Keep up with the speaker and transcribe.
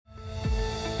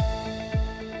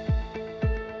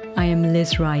I am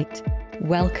Liz Wright.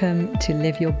 Welcome to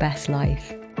Live Your Best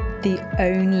Life. The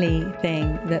only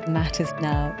thing that matters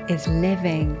now is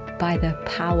living by the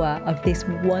power of this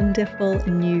wonderful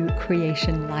new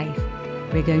creation life.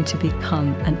 We're going to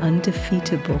become an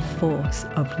undefeatable force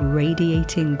of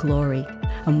radiating glory,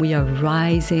 and we are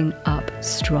rising up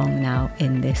strong now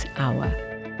in this hour.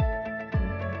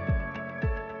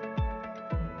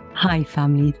 Hi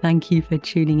family, thank you for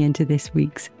tuning into this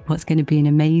week's what's going to be an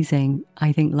amazing,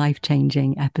 I think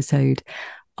life-changing episode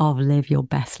of Live Your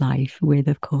Best Life with,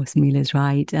 of course, me, Liz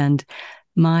Wright. And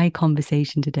my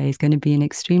conversation today is going to be an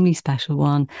extremely special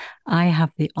one. I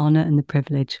have the honor and the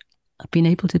privilege of being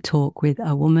able to talk with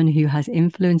a woman who has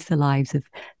influenced the lives of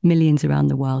millions around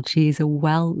the world. She is a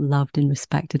well-loved and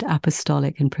respected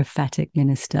apostolic and prophetic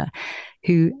minister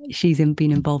she's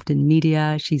been involved in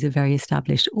media. She's a very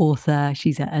established author.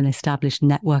 She's an established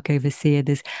network overseer.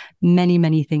 There's many,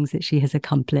 many things that she has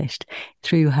accomplished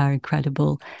through her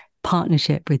incredible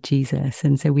partnership with Jesus.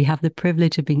 And so we have the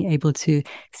privilege of being able to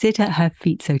sit at her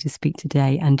feet, so to speak,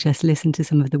 today and just listen to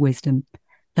some of the wisdom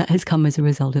that has come as a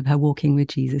result of her walking with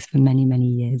Jesus for many, many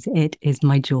years. It is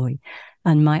my joy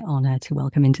and my honor to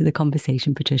welcome into the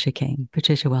conversation Patricia King.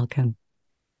 Patricia, welcome.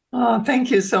 Oh,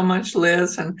 thank you so much,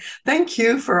 Liz. And thank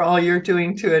you for all you're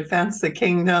doing to advance the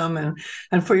kingdom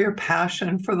and for your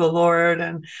passion for the Lord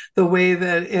and the way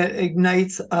that it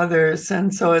ignites others.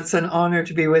 And so it's an honor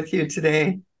to be with you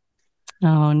today.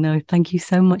 Oh, no, thank you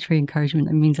so much for your encouragement.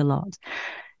 It means a lot.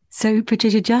 So,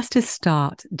 Patricia, just to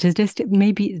start, just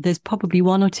maybe there's probably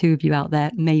one or two of you out there,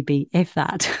 maybe, if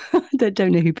that, that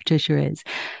don't know who Patricia is.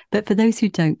 But for those who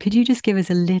don't, could you just give us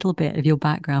a little bit of your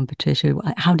background, Patricia?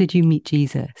 How did you meet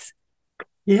Jesus?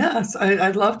 Yes,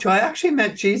 I'd love to. I actually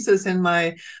met Jesus in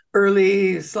my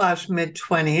early/mid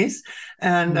 20s,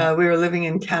 and we were living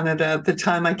in Canada at the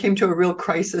time. I came to a real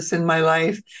crisis in my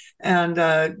life and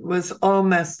was all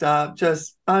messed up,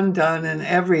 just undone in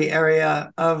every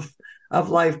area of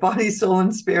life, body, soul,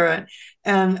 and spirit.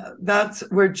 And that's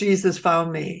where Jesus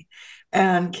found me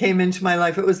and came into my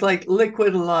life. It was like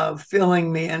liquid love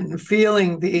filling me and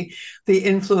feeling the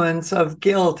influence of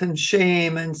guilt and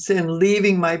shame and sin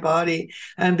leaving my body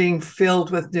and being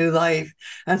filled with new life.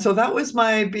 And so that was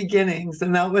my beginnings.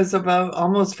 And that was about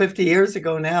almost 50 years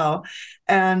ago now.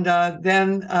 And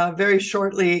then very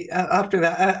shortly after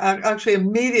that, actually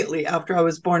immediately after I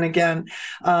was born again,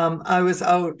 I was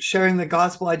out sharing the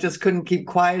gospel. I just couldn't keep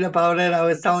quiet about it. I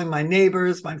was telling my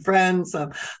neighbors, my friends,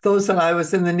 those that I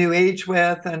was in the new age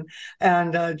with,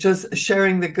 and just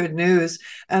sharing the good news.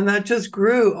 And that just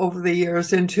grew over the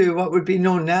years into what would be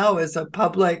known now as a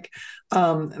public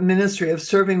ministry of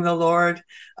serving the Lord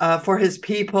for his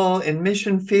people in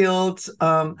mission fields,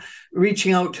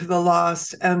 reaching out to the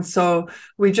lost. And so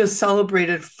we just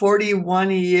celebrated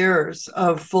 41 years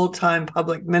of full-time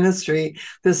public ministry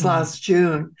this last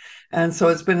June. And so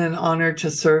it's been an honor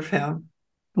to serve him.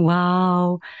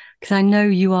 Wow. Because I know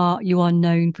you are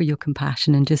known for your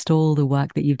compassion and just all the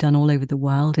work that you've done all over the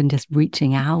world and just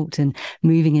reaching out and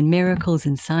moving in miracles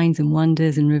and signs and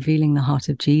wonders and revealing the heart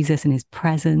of Jesus and his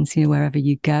presence, wherever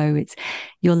you go.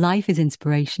 Your life is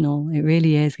inspirational. It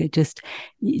really is.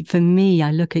 For me, I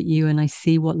look at you and I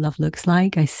see what love looks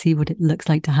like. I see what it looks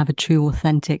like to have a true,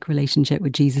 authentic relationship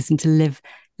with Jesus and to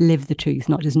live the truth,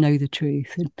 not just know the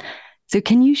truth. So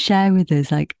can you share with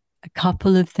us a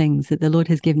couple of things that the Lord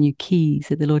has given you, keys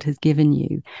that the Lord has given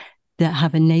you that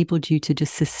have enabled you to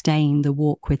just sustain the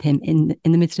walk with him in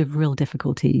the midst of real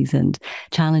difficulties and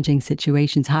challenging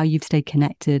situations, how you've stayed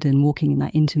connected and walking in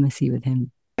that intimacy with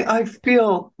him? I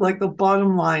feel like the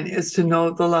bottom line is to know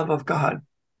the love of God.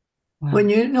 Wow. When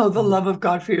you know the love of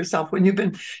God for yourself, when you've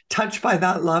been touched by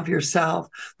that love yourself,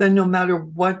 then no matter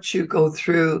what you go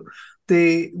through,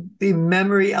 the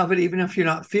memory of it, even if you're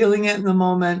not feeling it in the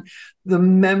moment, the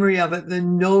memory of it, the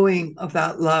knowing of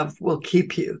that love will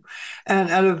keep you. And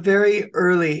at a very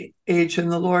early age in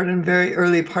the Lord and very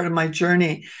early part of my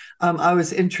journey, I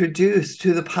was introduced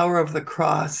to the power of the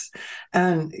cross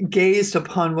and gazed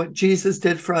upon what Jesus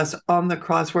did for us on the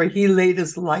cross, where he laid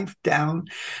his life down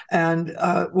and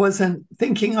wasn't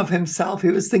thinking of himself. He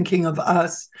was thinking of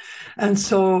us. And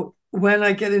so when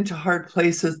I get into hard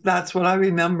places, that's what I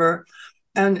remember.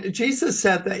 And Jesus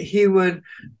said that he would,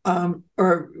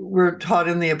 or we're taught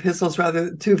in the epistles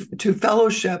rather, to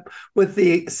fellowship with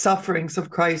the sufferings of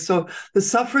Christ. So the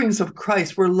sufferings of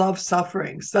Christ were love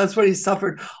sufferings. That's what he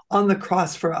suffered on the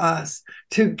cross for us,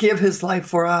 to give his life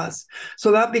for us.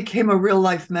 So that became a real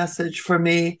life message for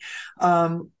me.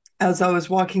 as I was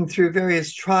walking through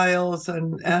various trials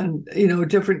and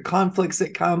different conflicts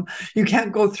that come. You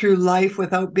can't go through life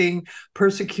without being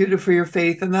persecuted for your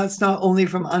faith. And that's not only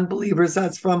from unbelievers,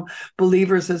 that's from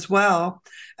believers as well.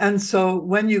 And so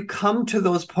when you come to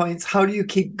those points, how do you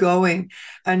keep going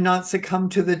and not succumb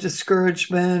to the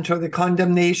discouragement or the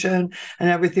condemnation and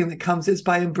everything that comes? Is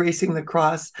by embracing the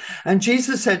cross. And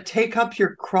Jesus said, take up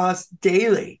your cross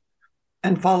daily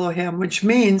and follow him, which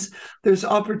means there's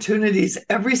opportunities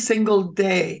every single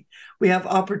day. We have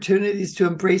opportunities to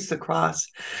embrace the cross.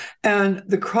 And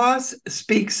the cross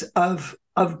speaks of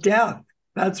death.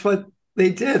 That's what they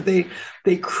did.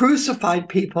 They crucified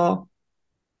people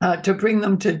to bring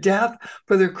them to death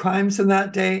for their crimes in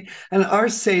that day. And our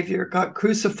Savior got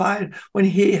crucified when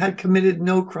he had committed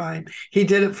no crime. He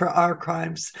did it for our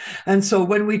crimes. And so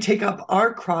when we take up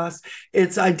our cross,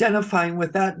 it's identifying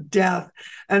with that death.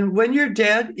 And when you're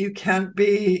dead, you can't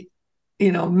be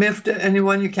miffed at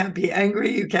anyone. You can't be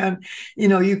angry. You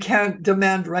can't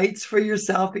demand rights for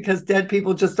yourself, because dead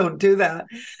people just don't do that.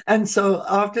 And so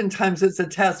oftentimes it's a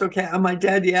test. Okay, am I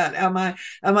dead yet? Am I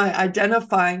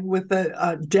identifying with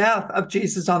the death of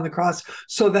Jesus on the cross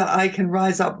so that I can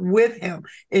rise up with him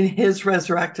in his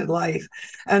resurrected life?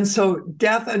 And so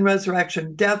death and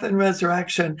resurrection.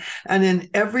 And in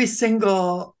every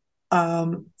single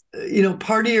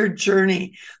part of your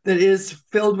journey that is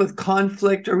filled with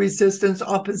conflict or resistance,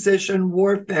 opposition,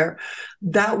 warfare,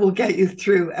 that will get you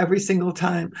through every single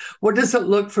time. What does it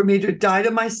look for me to die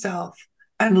to myself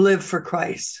and live for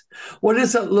Christ? What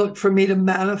does it look for me to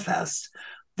manifest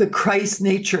the Christ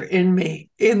nature in me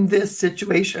in this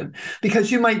situation?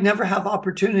 Because you might never have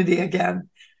opportunity again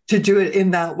to do it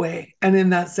in that way and in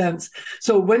that sense.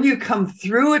 So when you come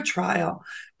through a trial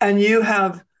and you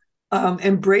have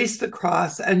embrace the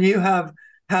cross and you have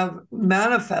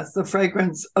manifest the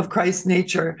fragrance of Christ's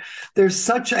nature, there's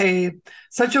such a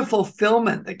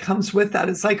fulfillment that comes with that.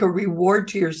 It's like a reward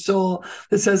to your soul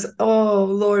that says, oh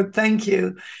Lord, thank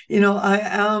you. I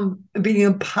am being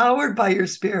empowered by your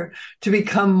Spirit to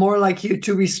become more like you,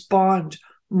 to respond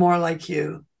more like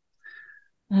you.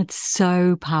 That's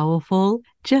so powerful.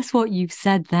 Just what you've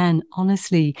said then,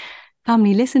 honestly,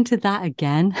 family, listen to that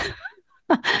again.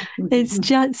 It's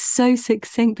just so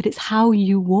succinct, but it's how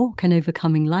you walk and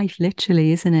overcoming life,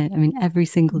 literally, isn't it? I mean, every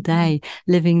single day,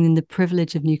 living in the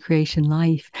privilege of new creation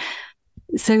life.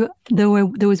 So there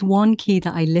was one key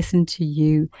that I listened to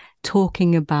you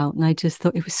talking about, and I just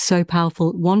thought it was so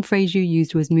powerful. One phrase you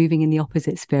used was moving in the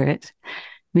opposite spirit.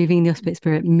 Moving in the opposite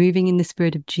spirit, moving in the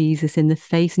spirit of Jesus in the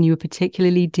face. And you were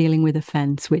particularly dealing with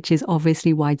offense, which is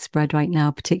obviously widespread right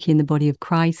now, particularly in the body of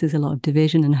Christ. There's a lot of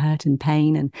division and hurt and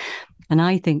pain. And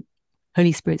I think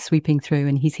Holy Spirit's sweeping through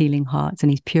and he's healing hearts and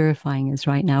he's purifying us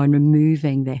right now and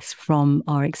removing this from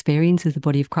our experience as the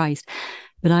body of Christ.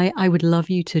 But I would love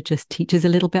you to just teach us a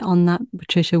little bit on that,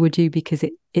 Patricia, would you? Because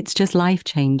it's just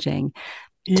life-changing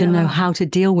to know how to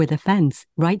deal with offense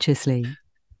righteously.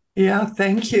 Yeah,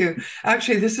 thank you.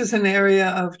 Actually, this is an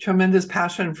area of tremendous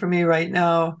passion for me right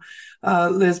now,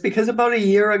 Liz, because about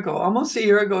almost a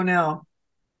year ago now,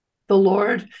 the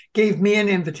Lord gave me an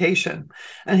invitation.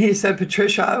 And he said,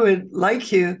 Patricia, I would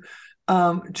like you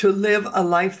to live a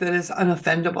life that is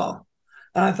unoffendable.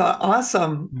 And I thought,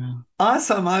 awesome.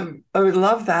 I would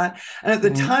love that. And at the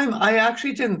time, I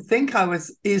actually didn't think I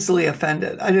was easily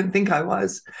offended. I didn't think I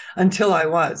was until I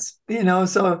was,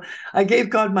 so I gave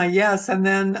God my yes. And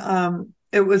then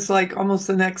it was like almost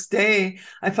the next day,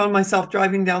 I found myself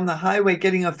driving down the highway,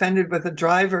 getting offended with a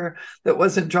driver that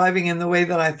wasn't driving in the way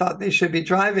that I thought they should be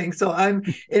driving. So I'm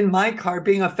in my car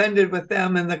being offended with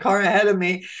them in the car ahead of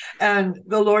me. And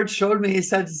the Lord showed me, he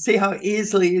said, see how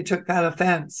easily you took that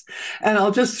offense. And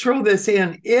I'll just throw this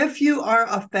in. If you are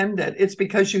offended, it's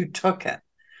because you took it.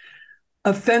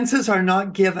 Offenses are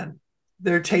not given,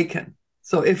 they're taken.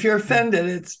 So if you're offended,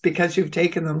 it's because you've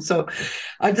taken them. So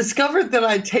I discovered that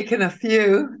I'd taken a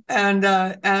few, and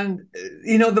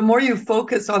the more you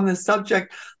focus on the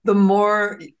subject, the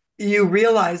more you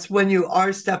realize when you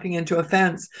are stepping into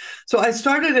offense. So I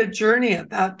started a journey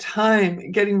at that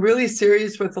time, getting really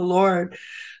serious with the Lord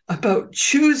about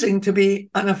choosing to be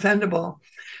unoffendable.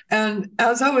 And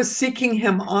as I was seeking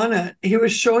him on it, he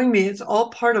was showing me it's all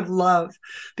part of love.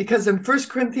 Because in 1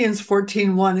 Corinthians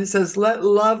 14:1, it says, let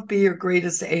love be your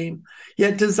greatest aim,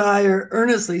 yet desire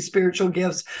earnestly spiritual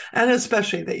gifts, and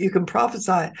especially that you can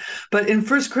prophesy. But in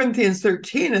 1 Corinthians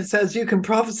 13, it says you can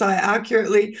prophesy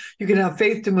accurately, you can have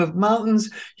faith to move mountains,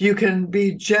 you can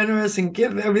be generous and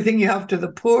give everything you have to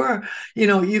the poor,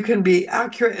 you can be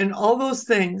accurate in all those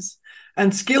things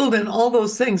and skilled in all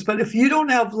those things. But if you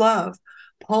don't have love,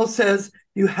 Paul says,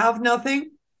 you have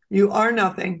nothing, you are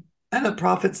nothing, and it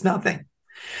profits nothing.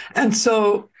 And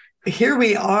so here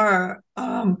we are,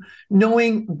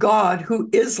 knowing God who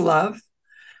is love,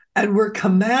 and we're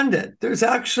commanded. There's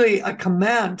actually a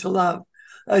command to love.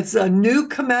 It's a new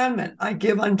commandment I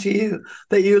give unto you,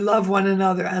 that you love one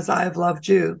another as I have loved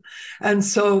you. And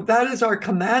so that is our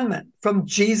commandment from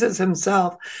Jesus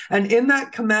himself. And in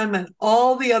that commandment,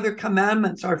 all the other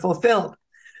commandments are fulfilled.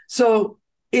 So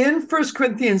in 1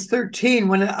 Corinthians 13,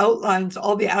 when it outlines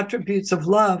all the attributes of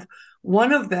love,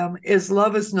 one of them is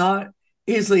love is not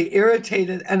easily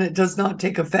irritated and it does not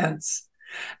take offense.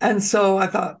 And so I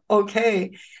thought,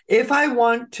 okay, if I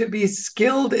want to be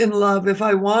skilled in love, if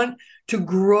I want to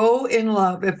grow in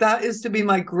love, if that is to be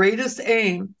my greatest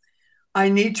aim, I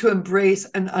need to embrace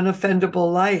an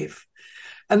unoffendable life.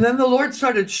 And then the Lord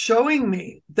started showing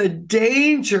me the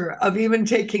danger of even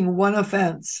taking one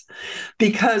offense,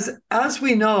 because as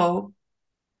we know,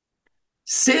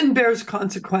 sin bears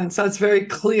consequence. That's very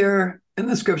clear in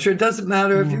the scripture. It doesn't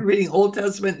matter if you're reading Old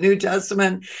Testament, New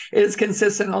Testament, it is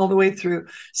consistent all the way through.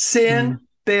 Sin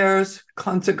bears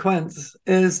consequence.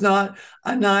 It is not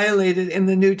annihilated in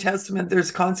the New Testament.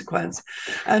 There's consequence.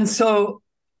 And so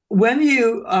when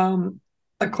you,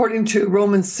 according to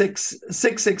Romans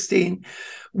 6:16,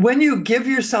 when you give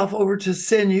yourself over to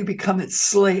sin, you become its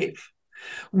slave.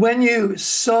 When you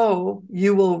sow,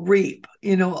 you will reap.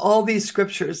 You know, all these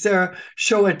scriptures there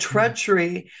show a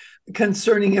treachery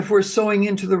concerning if we're sowing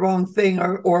into the wrong thing,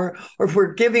 or if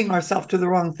we're giving ourselves to the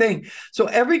wrong thing. So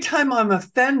every time I'm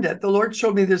offended, the Lord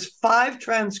showed me there's 5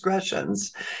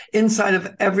 transgressions inside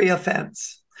of every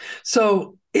offense.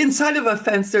 So inside of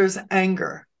offense, there's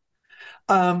anger.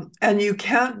 And you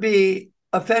can't be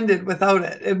offended without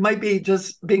it. It might be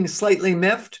just being slightly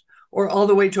miffed or all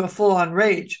the way to a full-on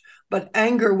rage, but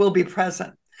anger will be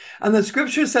present. And the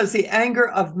scripture says the anger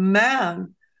of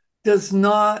man does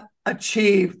not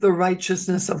achieve the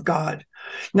righteousness of God.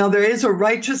 Now, there is a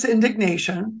righteous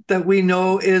indignation that we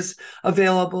know is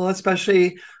available,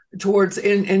 especially towards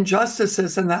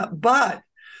injustices and that. But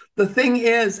the thing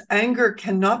is, anger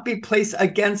cannot be placed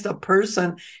against a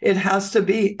person. It has to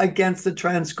be against the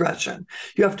transgression.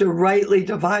 You have to rightly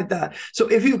divide that. So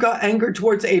if you've got anger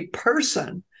towards a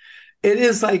person, it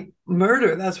is like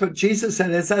murder. That's what Jesus said.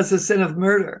 It's as a sin of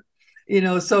murder. You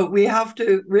know, so we have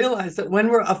to realize that when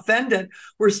we're offended,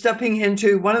 we're stepping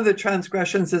into one of the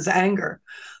transgressions is anger.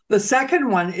 The second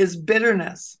one is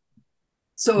bitterness.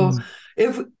 So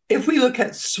if we look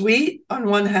at sweet on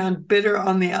one hand, bitter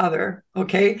on the other,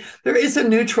 okay, there is a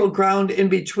neutral ground in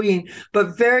between,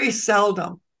 but very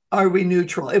seldom are we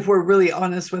neutral if we're really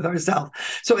honest with ourselves.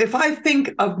 So if I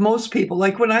think of most people,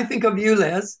 like when I think of you,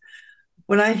 Liz,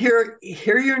 when I hear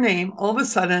your name, all of a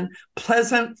sudden,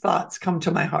 pleasant thoughts come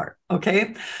to my heart.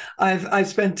 Okay, I've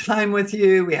spent time with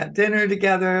you. We had dinner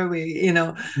together.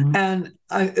 And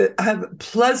I have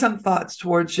pleasant thoughts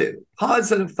towards you,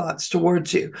 positive thoughts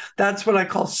towards you. That's what I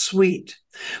call sweet.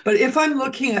 But if I'm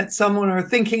looking at someone or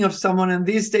thinking of someone, and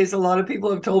these days a lot of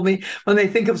people have told me when they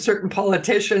think of certain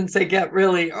politicians, they get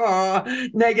really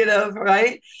negative,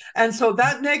 right? And so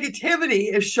that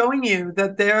negativity is showing you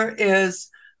that there is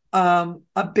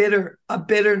a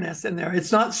bitterness in there.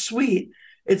 It's not sweet,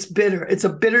 it's bitter. It's a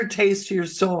bitter taste to your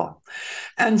soul.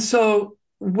 And so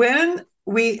when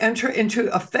we enter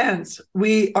into offense,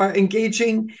 we are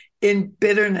engaging in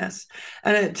bitterness.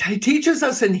 And it teaches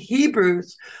us in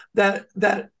Hebrews that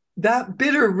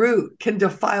bitter root can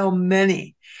defile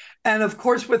many. And of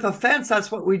course, with offense,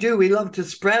 that's what we do. We love to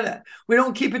spread it. We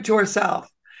don't keep it to ourselves.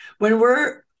 When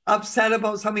we're upset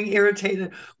about something,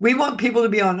 irritated, we want people to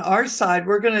be on our side.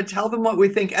 We're going to tell them what we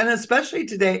think. And especially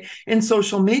today in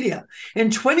social media. In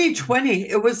 2020,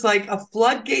 it was like a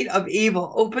floodgate of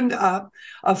evil opened up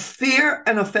of fear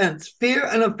and offense, fear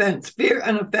and offense, fear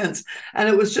and offense. And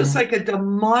it was just like a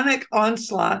demonic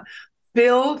onslaught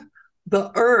filled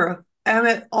the earth. And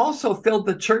it also filled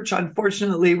the church.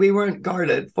 Unfortunately, we weren't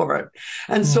guarded for it.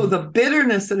 And so the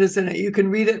bitterness that is in it, you can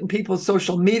read it in people's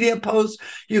social media posts.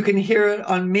 You can hear it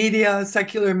on media,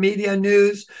 secular media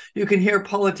news. You can hear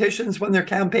politicians when they're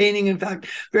campaigning. In fact,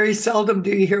 very seldom do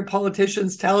you hear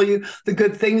politicians tell you the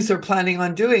good things they're planning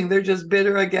on doing. They're just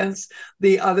bitter against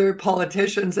the other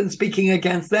politicians and speaking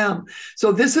against them.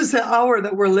 So this is the hour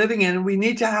that we're living in. And we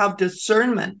need to have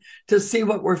discernment to see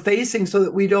what we're facing so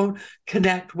that we don't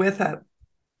connect with it.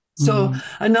 So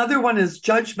another one is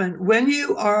judgment. When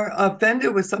you are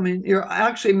offended with something, you're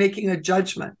actually making a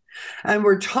judgment. And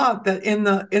we're taught that in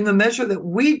the measure that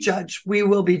we judge, we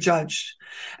will be judged.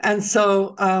 And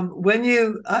so when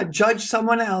you judge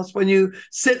someone else, when you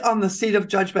sit on the seat of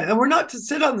judgment, and we're not to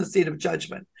sit on the seat of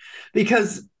judgment,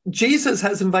 because Jesus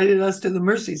has invited us to the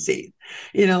mercy seat.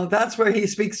 That's where he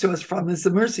speaks to us from, is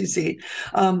the mercy seat.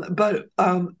 It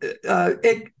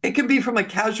can be from a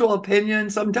casual opinion.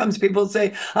 Sometimes people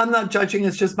say, I'm not judging,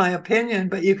 it's just my opinion,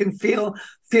 but you can feel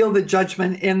the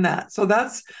judgment in that. So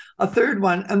that's a third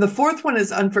one. And the fourth one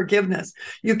is unforgiveness.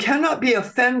 You cannot be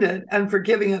offended and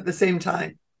forgiving at the same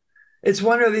time. It's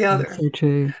one or the other. That's so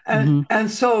true.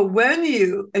 And so when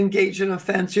you engage in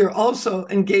offense, you're also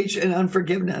engaged in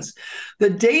unforgiveness. The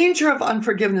danger of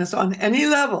unforgiveness on any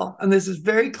level, and this is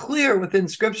very clear within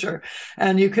Scripture,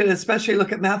 and you could especially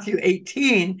look at Matthew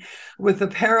 18 with the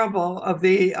parable of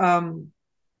the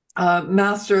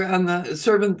master and the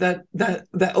servant that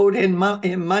owed him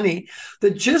money.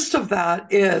 The gist of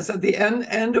that is, at the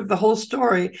end of the whole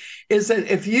story, is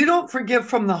that if you don't forgive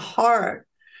from the heart,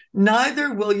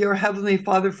 neither will your heavenly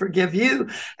Father forgive you.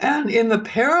 And in the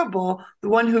parable, the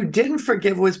one who didn't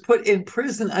forgive was put in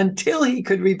prison until he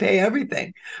could repay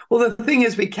everything. Well, the thing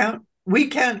is, we can't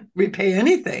repay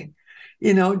anything.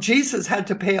 Jesus had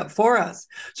to pay up for us.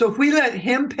 So if we let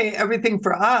him pay everything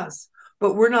for us,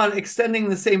 but we're not extending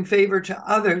the same favor to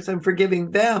others and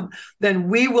forgiving them, then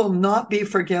we will not be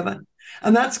forgiven.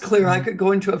 And that's clear. I could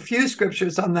go into a few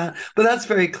scriptures on that, but that's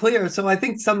very clear. So I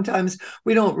think sometimes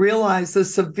we don't realize the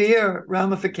severe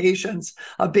ramifications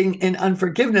of being in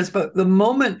unforgiveness. But the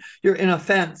moment you're in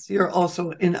offense, you're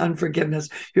also in unforgiveness.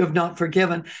 You have not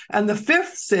forgiven. And the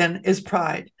fifth sin is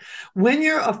pride. When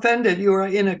you're offended, you are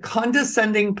in a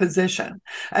condescending position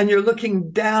and you're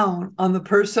looking down on the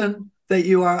person that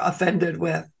you are offended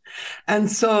with.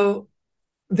 And so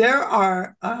there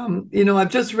are, I've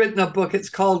just written a book. It's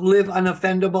called Live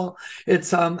Unoffendable.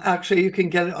 It's actually, you can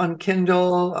get it on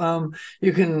Kindle.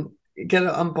 You can get it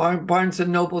on Barnes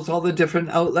and Nobles, all the different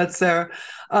outlets there.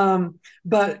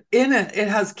 But in it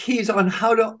has keys on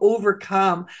how to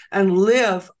overcome and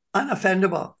live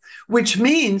unoffendable, which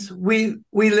means we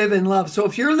live in love. So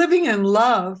if you're living in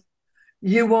love,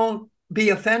 you won't be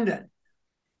offended.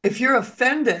 If you're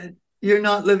offended, you're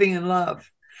not living in love.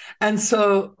 And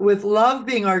so with love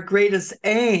being our greatest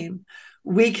aim,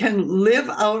 we can live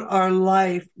out our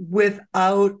life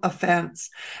without offense.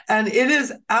 And it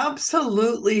is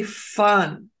absolutely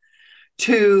fun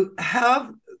to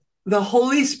have the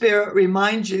Holy Spirit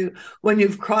remind you when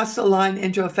you've crossed a line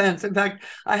into offense. In fact,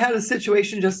 I had a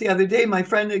situation just the other day. My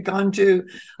friend had gone to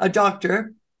a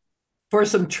doctor for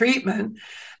some treatment,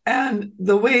 and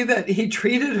the way that he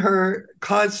treated her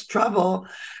caused trouble.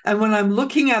 And when I'm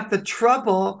looking at the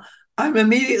trouble, I'm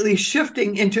immediately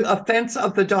shifting into offense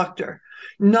of the doctor,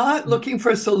 not looking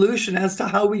for a solution as to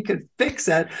how we could fix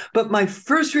it. But my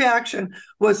first reaction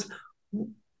was,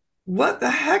 what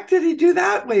the heck did he do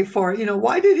that way for?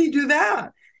 Why did he do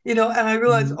that? And I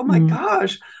realized, oh my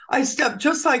gosh, I stepped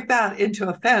just like that into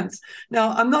offense.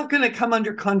 Now, I'm not going to come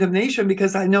under condemnation,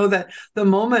 because I know that the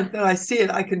moment that I see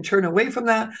it, I can turn away from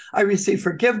that. I receive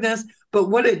forgiveness. But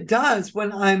what it does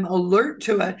when I'm alert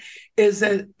to it is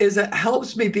it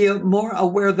helps me be more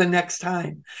aware the next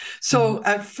time. So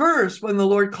at first, when the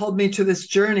Lord called me to this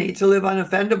journey to live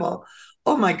unoffendable,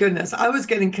 oh my goodness, I was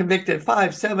getting convicted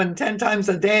 5, 7, 10 times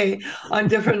a day on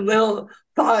different little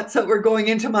thoughts that were going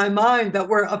into my mind that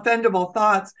were offendable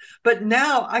thoughts. But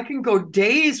now I can go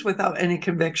days without any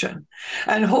conviction.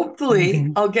 And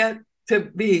hopefully I'll get to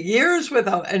be years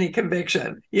without any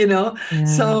conviction, Yeah.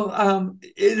 So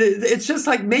it's just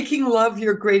like making love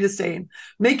your greatest aim,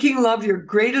 making love your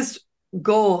greatest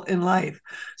goal in life,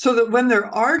 so that when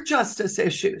there are justice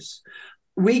issues,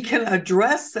 we can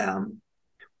address them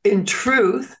in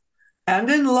truth and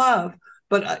in love,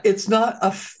 but it's not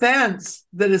offense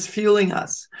that is fueling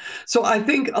us. So I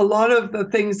think a lot of the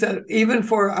things that, even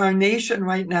for our nation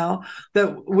right now,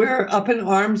 that we're up in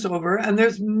arms over, and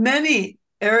there's many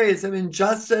areas of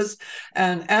injustice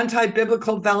and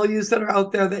anti-biblical values that are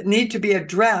out there that need to be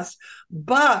addressed.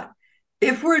 But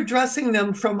if we're addressing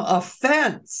them from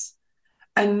offense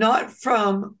and not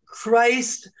from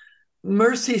Christ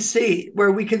mercy seat,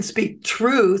 where we can speak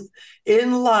truth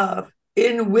in love,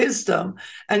 in wisdom,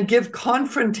 and give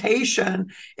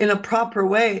confrontation in a proper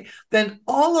way, then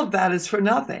all of that is for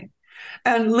nothing.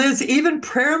 And Liz, even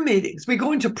prayer meetings, we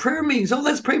go into prayer meetings, oh,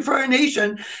 let's pray for our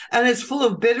nation, and it's full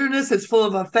of bitterness, it's full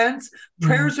of offense.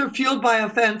 Prayers are fueled by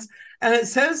offense. And it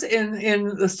says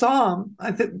in the Psalm,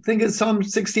 I think it's Psalm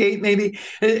 68 maybe,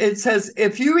 it says,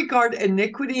 if you regard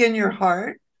iniquity in your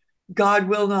heart, God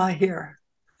will not hear.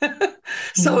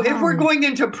 So if we're going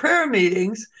into prayer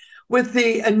meetings with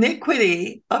the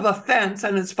iniquity of offense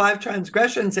and its 5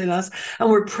 transgressions in us, and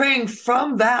we're praying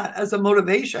from that as a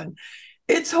motivation,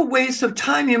 it's a waste of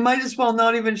time. You might as well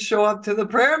not even show up to the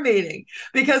prayer meeting,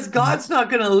 because God's not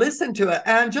going to listen to it.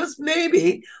 And just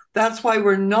maybe That's why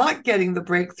we're not getting the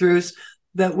breakthroughs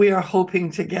that we are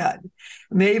hoping to get.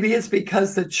 Maybe it's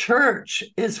because the church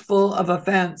is full of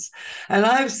offense. And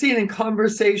I've seen in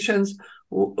conversations,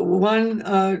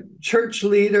 one church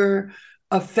leader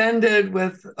offended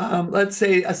with, let's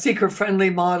say, a seeker-friendly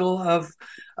model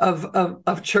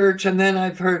of church. And then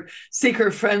I've heard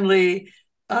seeker-friendly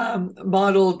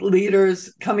modeled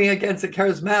leaders coming against the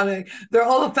charismatic. They're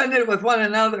all offended with one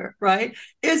another, right?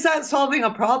 Is that solving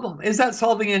a problem? Is that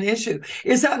solving an issue?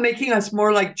 Is that making us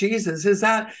more like Jesus? Is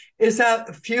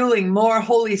that fueling more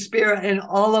Holy Spirit in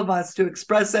all of us to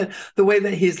express it the way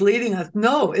that he's leading us?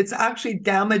 No, it's actually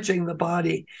damaging the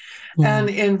body. Yeah. And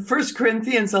in 1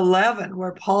 Corinthians 11,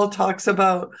 where Paul talks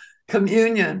about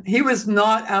communion, he was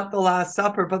not at the Last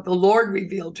Supper, but the Lord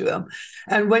revealed to him.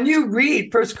 And when you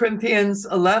read 1 Corinthians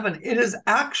 11, it is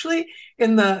actually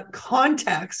in the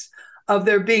context of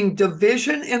there being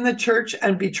division in the church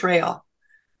and betrayal.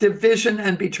 Division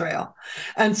and betrayal.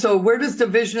 And so where does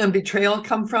division and betrayal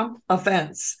come from?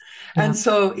 Offense. Yeah. And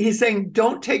so he's saying,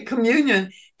 don't take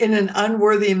communion in an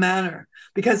unworthy manner,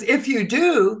 because if you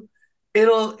do,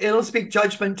 it'll speak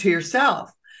judgment to yourself.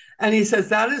 And he says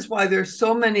that is why there's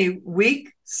so many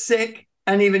weak, sick,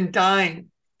 and even dying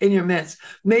in your midst.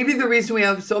 Maybe the reason we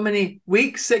have so many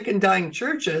weak, sick, and dying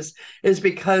churches is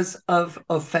because of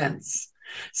offense.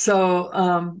 So,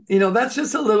 that's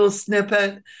just a little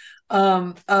snippet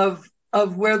of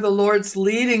where the Lord's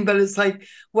leading. But it's like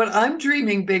what I'm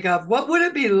dreaming big of. What would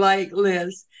it be like,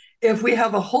 Liz, if we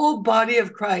have a whole body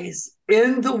of Christ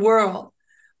in the world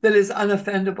that is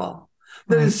unoffendable?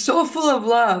 That is so full of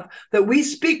love that we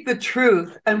speak the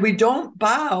truth and we don't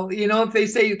bow. If they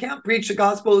say you can't preach the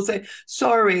gospel, we'll say,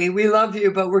 sorry, we love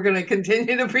you, but we're going to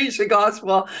continue to preach the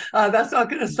gospel. That's not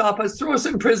going to stop us. Throw us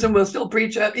in prison, we'll still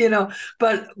preach it,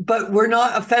 but we're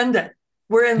not offended.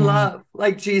 We're in love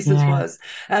like Jesus was.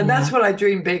 And that's what I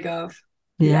dream big of.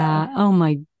 Yeah. Oh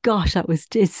my gosh,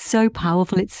 it's so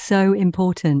powerful. It's so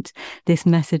important, this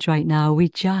message right now. We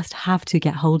just have to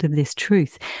get hold of this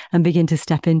truth and begin to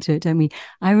step into it, don't we?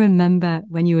 I remember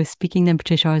when you were speaking then,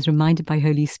 Patricia, I was reminded by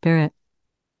Holy Spirit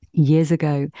years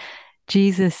ago,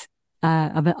 Jesus,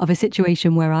 of a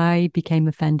situation where I became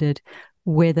offended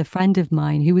with a friend of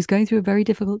mine who was going through a very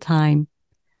difficult time,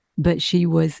 but she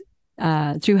was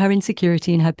through her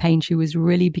insecurity and her pain, she was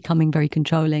really becoming very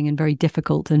controlling and very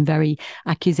difficult and very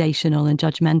accusational and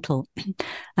judgmental.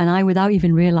 And I, without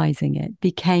even realizing it,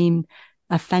 became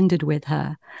offended with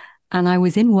her. And I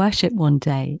was in worship one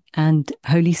day and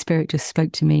Holy Spirit just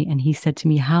spoke to me and he said to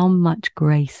me, how much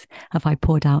grace have I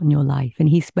poured out in your life? And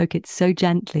he spoke it so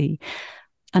gently.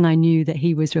 And I knew that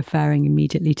he was referring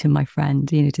immediately to my friend,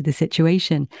 to the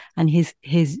situation. And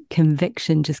his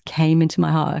conviction just came into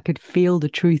my heart. I could feel the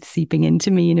truth seeping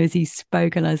into me, as he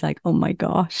spoke. And I was like, oh my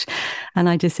gosh. And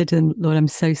I just said to him, Lord, I'm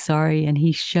so sorry. And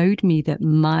he showed me that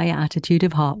my attitude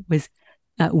of heart was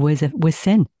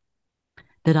sin,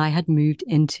 that I had moved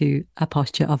into a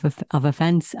posture of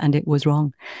offense and it was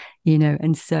wrong,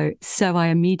 And so I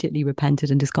immediately repented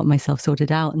and just got myself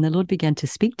sorted out. And the Lord began to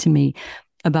speak to me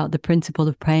about the principle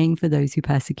of praying for those who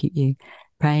persecute you,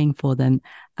 praying for them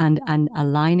and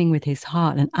aligning with his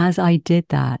heart. And as I did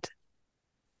that,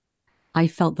 I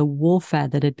felt the warfare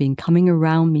that had been coming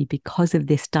around me because of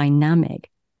this dynamic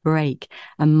break.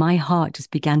 And my heart just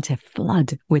began to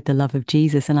flood with the love of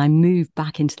Jesus. And I moved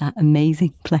back into that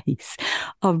amazing place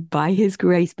of, by his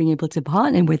grace, being able to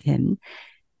partner with him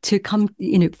to come,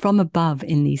 from above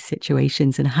in these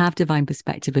situations and have divine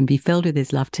perspective and be filled with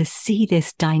his love, to see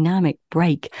this dynamic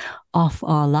break off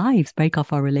our lives, break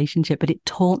off our relationship. But it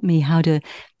taught me how to,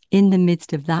 in the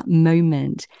midst of that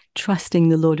moment, trusting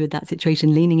the Lord with that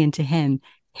situation, leaning into him,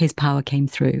 his power came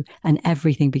through and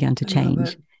everything began to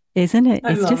change. Isn't it?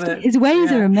 It's just his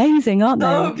ways are amazing, aren't they?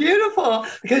 Oh, beautiful.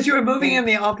 Because you were moving in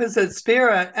the opposite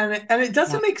spirit. And it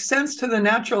doesn't make sense to the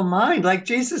natural mind. Like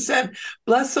Jesus said,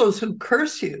 bless those who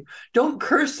curse you. Don't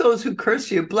curse those who curse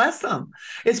you. Bless them.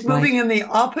 It's moving in the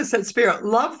opposite spirit.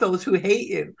 Love those who hate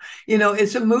you.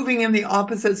 It's moving in the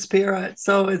opposite spirit.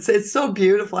 So it's so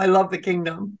beautiful. I love the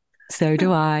kingdom. So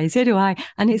do I.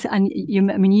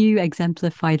 And you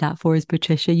exemplify that for us,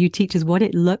 Patricia. You teach us what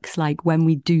it looks like when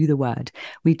we do the word.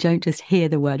 We don't just hear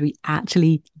the word, we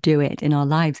actually do it in our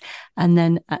lives. And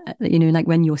then, like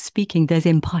when you're speaking, there's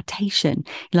impartation,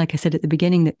 like I said at the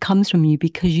beginning, that comes from you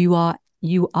because you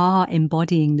are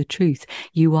embodying the truth.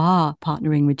 You are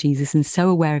partnering with Jesus and so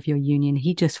aware of your union.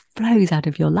 He just flows out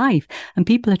of your life and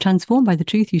people are transformed by the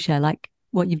truth you share, like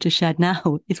what you've just shared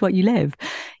now. It's what you live.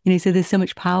 So there's so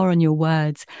much power on your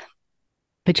words.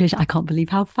 Patricia, I can't believe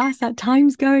how fast that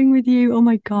time's going with you. Oh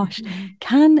my gosh.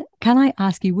 Mm-hmm. Can I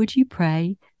ask you, would you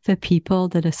pray for people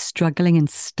that are struggling and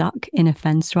stuck in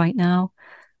offense right now?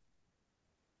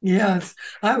 Yes,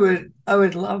 I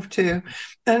would love to.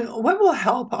 And what will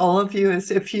help all of you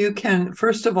is if you can,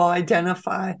 first of all,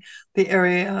 identify the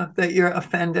area that you're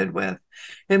offended with.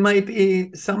 It might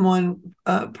be someone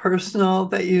personal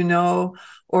that you know,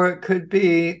 or it could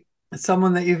be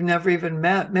someone that you've never even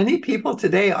met. Many people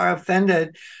today are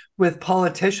offended with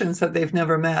politicians that they've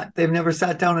never met. They've never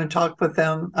sat down and talked with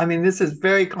them. I mean, this is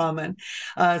very common.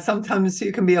 Sometimes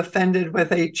you can be offended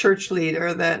with a church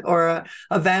leader that, or a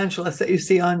evangelist that you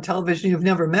see on television. You've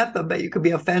never met them, but you could be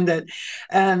offended.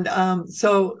 And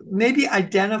so maybe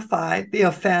identify the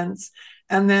offense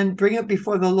and then bring it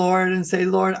before the Lord and say,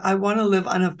 Lord, I want to live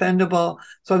unoffendable.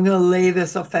 So I'm going to lay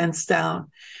this offense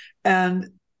down. And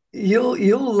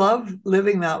you'll love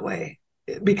living that way,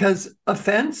 because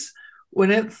offense, when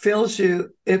it fills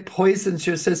you, it poisons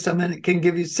your system, and it can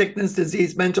give you sickness,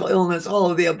 disease, mental illness,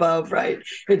 all of the above, right?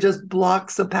 It just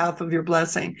blocks the path of your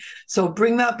blessing. So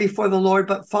bring that before the Lord.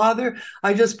 But Father,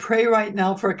 I just pray right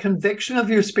now for a conviction of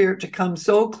your Spirit to come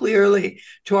so clearly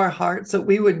to our hearts that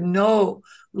we would know,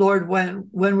 Lord, when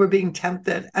we're being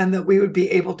tempted, and that we would be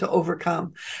able to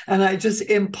overcome. And I just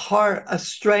impart a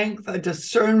strength, a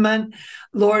discernment,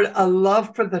 Lord, a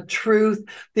love for the truth,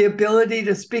 the ability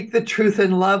to speak the truth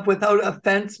in love without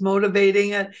offense motivating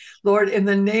it. Lord, in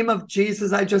the name of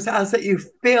Jesus, I just ask that you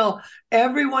fill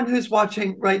everyone who's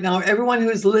watching right now, everyone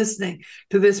who's listening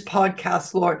to this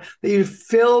podcast, Lord, that you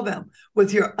fill them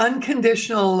with your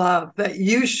unconditional love that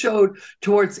you showed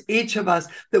towards each of us,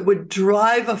 that would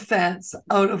drive offense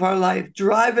out of our life,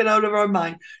 drive it out of our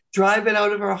mind, drive it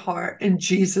out of our heart. In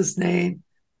Jesus' name,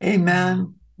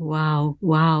 amen. Wow,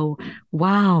 wow,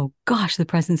 wow. Gosh, the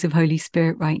presence of Holy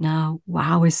Spirit right now,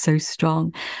 wow, is so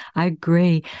strong. I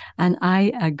agree. And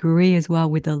I agree as well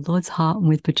with the Lord's heart and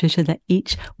with Patricia that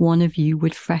each one of you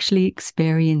would freshly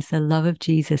experience the love of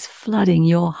Jesus flooding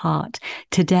your heart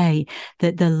today,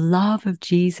 that the love of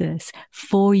Jesus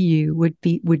for you would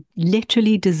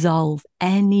literally dissolve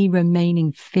any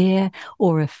remaining fear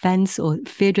or offense or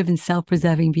fear-driven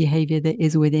self-preserving behavior that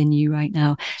is within you right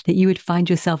now, that you would find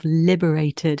yourself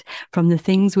liberated from the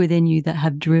things within you that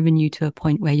have driven you to a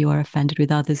point where you are offended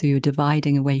with others, or you're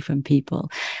dividing away from people,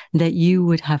 that you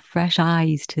would have fresh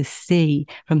eyes to see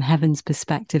from heaven's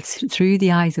perspective, through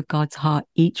the eyes of God's heart,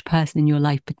 each person in your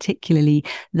life, particularly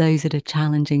those that are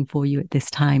challenging for you at this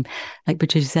time. Like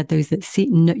Patricia said, those that see,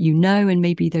 you know, and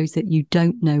maybe those that you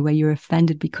don't know, where you're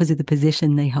offended because of the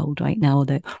position they hold right now, or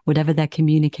that whatever they're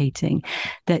communicating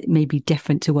that may be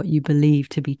different to what you believe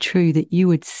to be true, that you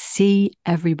would see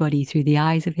everybody through the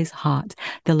eyes of his heart,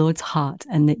 the Lord's heart,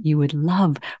 and that you would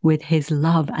love with his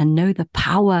love and know the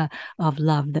power of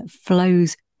love that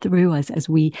flows through us as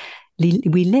we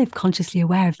live consciously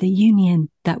aware of the union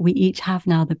that we each have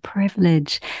now, the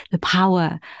privilege, the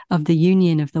power of the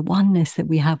union, of the oneness that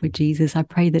we have with Jesus. I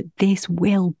pray that this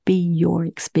will be your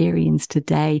experience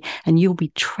today, and you'll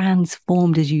be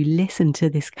transformed as you listen to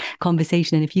this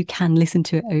conversation. And if you can listen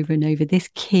to it over and over, this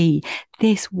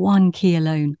one key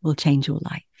alone will change your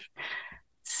life.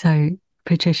 So,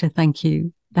 Patricia, thank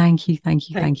you. Thank you for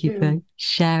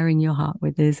sharing your heart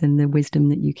with us and the wisdom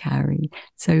that you carry.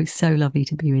 So lovely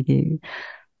to be with you.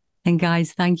 And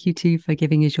guys, thank you too for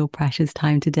giving us your precious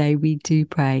time today. We do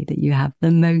pray that you have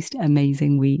the most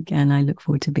amazing week, and I look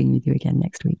forward to being with you again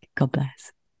next week. God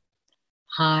bless.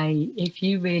 Hi, if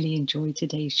you really enjoyed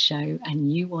today's show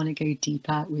and you want to go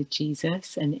deeper with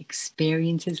Jesus and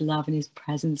experience his love and his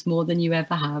presence more than you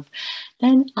ever have,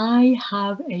 then I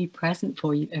have a present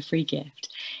for you, a free gift.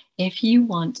 If you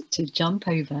want to jump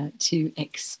over to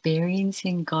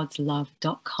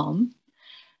experiencinggodslove.com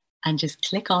and just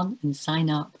click on and sign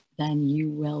up, then you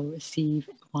will receive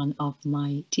one of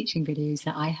my teaching videos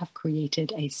that I have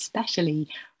created especially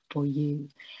for you,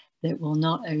 that will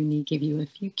not only give you a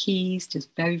few keys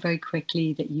just very, very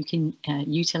quickly that you can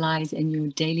utilize in your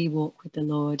daily walk with the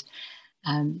Lord,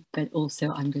 but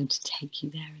also I'm going to take you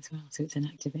there as well. So it's an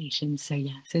activation. So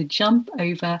yeah, so jump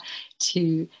over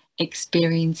to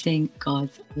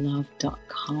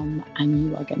experiencinggodslove.com and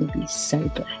you are going to be so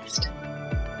blessed.